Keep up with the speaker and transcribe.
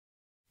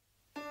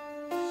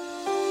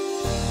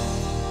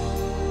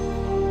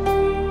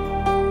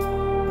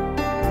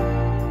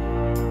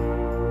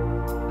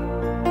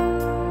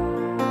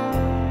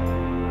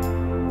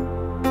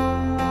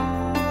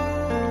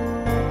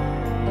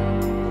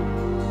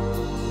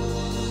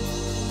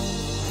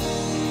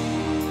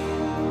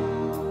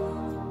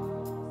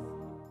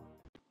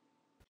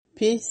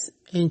Peace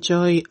and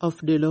joy of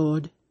the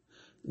Lord.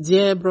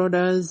 Dear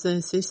brothers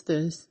and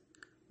sisters,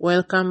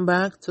 welcome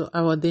back to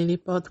our daily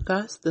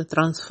podcast,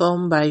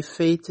 Transformed by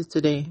Faith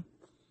Today.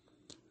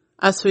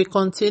 As we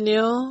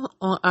continue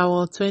on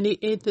our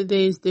 28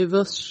 days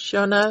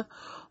devotional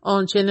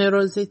on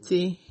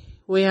generosity,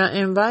 we are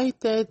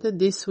invited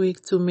this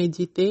week to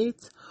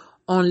meditate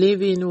on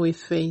living with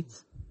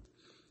faith.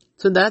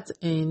 To that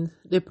end,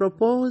 the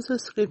proposed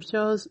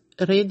scriptures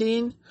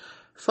reading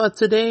for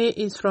today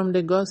is from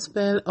the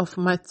Gospel of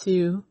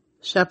Matthew,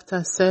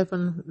 chapter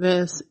 7,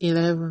 verse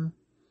 11.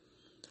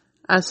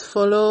 As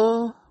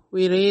follow,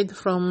 we read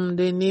from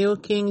the New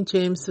King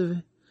James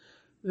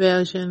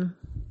Version.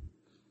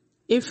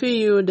 If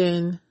you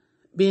then,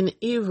 being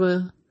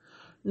evil,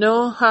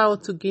 know how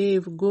to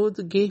give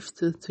good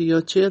gifts to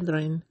your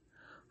children,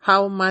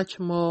 how much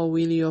more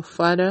will your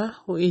Father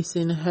who is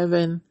in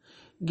heaven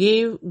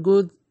give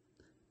good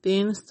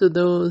things to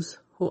those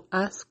who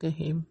ask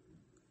him?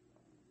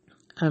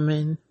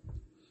 Amen.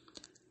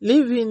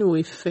 Living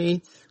with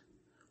faith,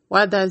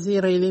 what does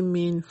it really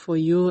mean for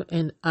you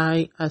and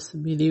I as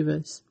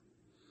believers?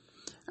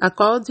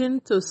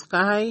 According to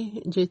Sky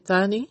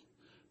Jethani,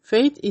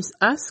 faith is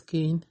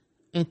asking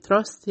and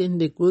trusting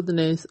the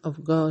goodness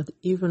of God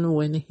even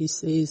when he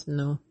says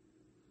no.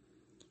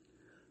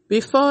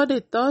 Before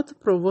the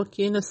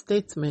thought-provoking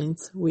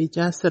statements we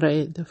just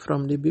read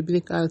from the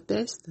biblical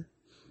text,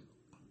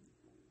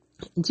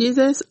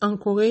 Jesus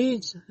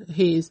encouraged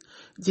his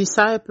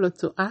disciples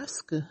to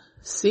ask,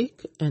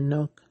 seek, and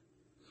knock.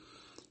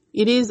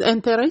 It is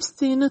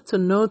interesting to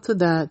note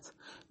that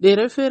the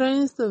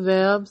referenced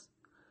verbs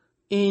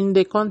in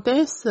the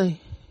context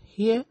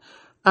here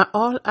are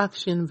all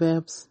action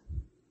verbs.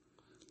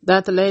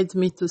 That led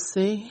me to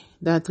say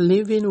that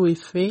living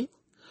with faith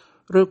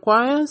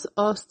requires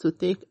us to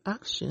take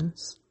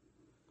actions.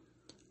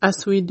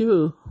 As we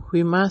do,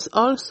 we must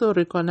also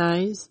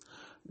recognize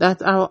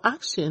that our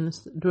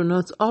actions do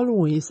not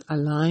always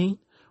align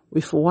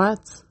with what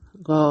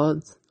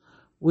God's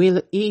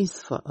will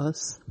is for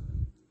us,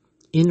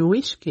 in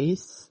which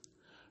case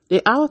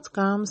the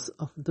outcomes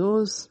of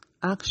those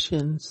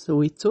actions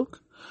we took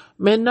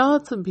may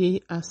not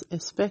be as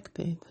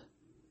expected.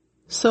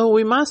 So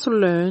we must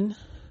learn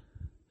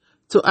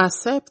to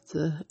accept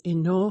a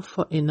no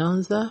for an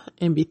answer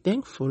and be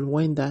thankful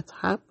when that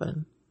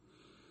happens.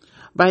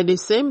 By the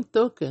same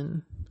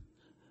token,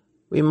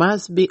 we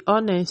must be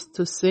honest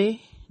to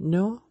say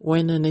no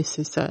when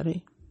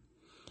necessary.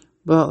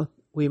 But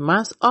we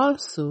must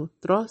also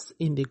trust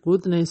in the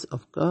goodness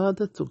of God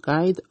to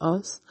guide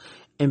us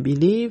and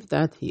believe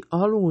that he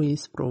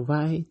always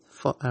provides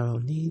for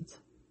our needs.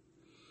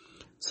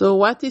 So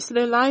what is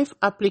the life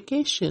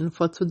application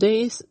for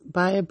today's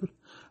Bible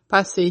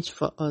passage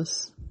for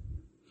us?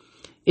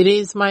 It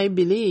is my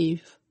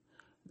belief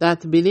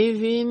that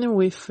believing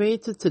with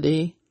faith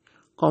today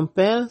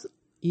compels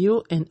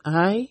you and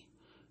I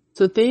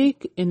to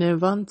take an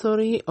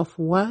inventory of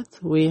what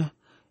we are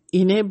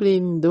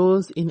enabling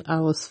those in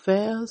our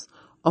spheres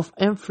of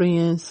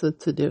influence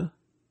to do.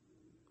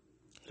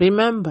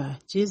 Remember,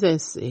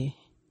 Jesus said,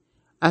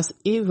 as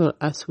evil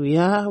as we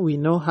are, we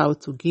know how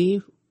to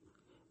give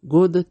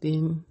good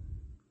things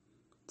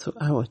to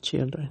our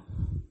children.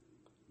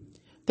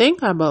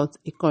 Think about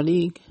a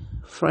colleague,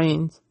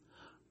 friend,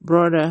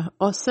 brother,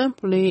 or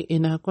simply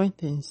an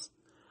acquaintance.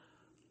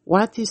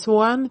 What is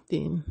one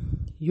thing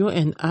you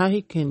and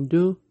I can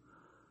do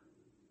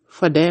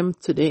for them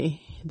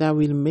today that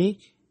will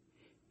make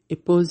a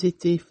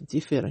positive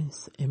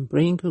difference and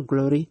bring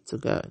glory to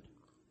God?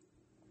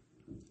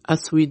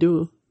 As we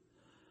do,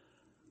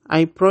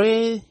 I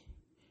pray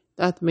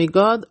that may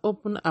God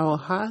open our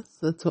hearts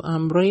to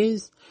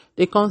embrace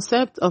the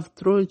concept of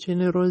true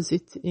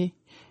generosity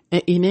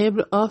and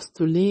enable us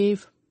to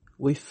live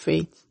with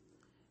faith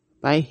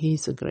by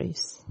his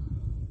grace.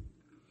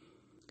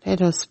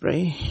 Let us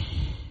pray.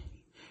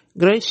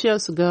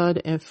 Gracious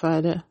God and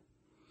Father,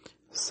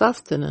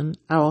 soften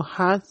our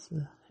hearts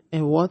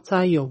and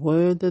water your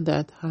word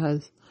that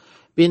has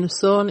been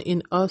sown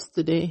in us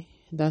today,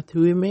 that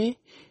we may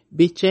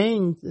be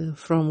changed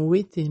from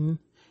within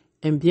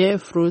and bear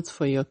fruit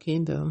for your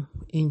kingdom.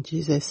 In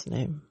Jesus'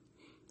 name.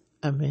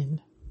 Amen.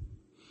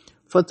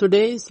 For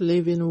today's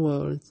Living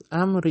Words,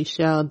 I'm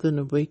Richard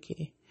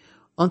Nubweke.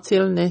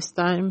 Until next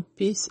time,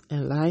 peace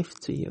and life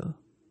to you.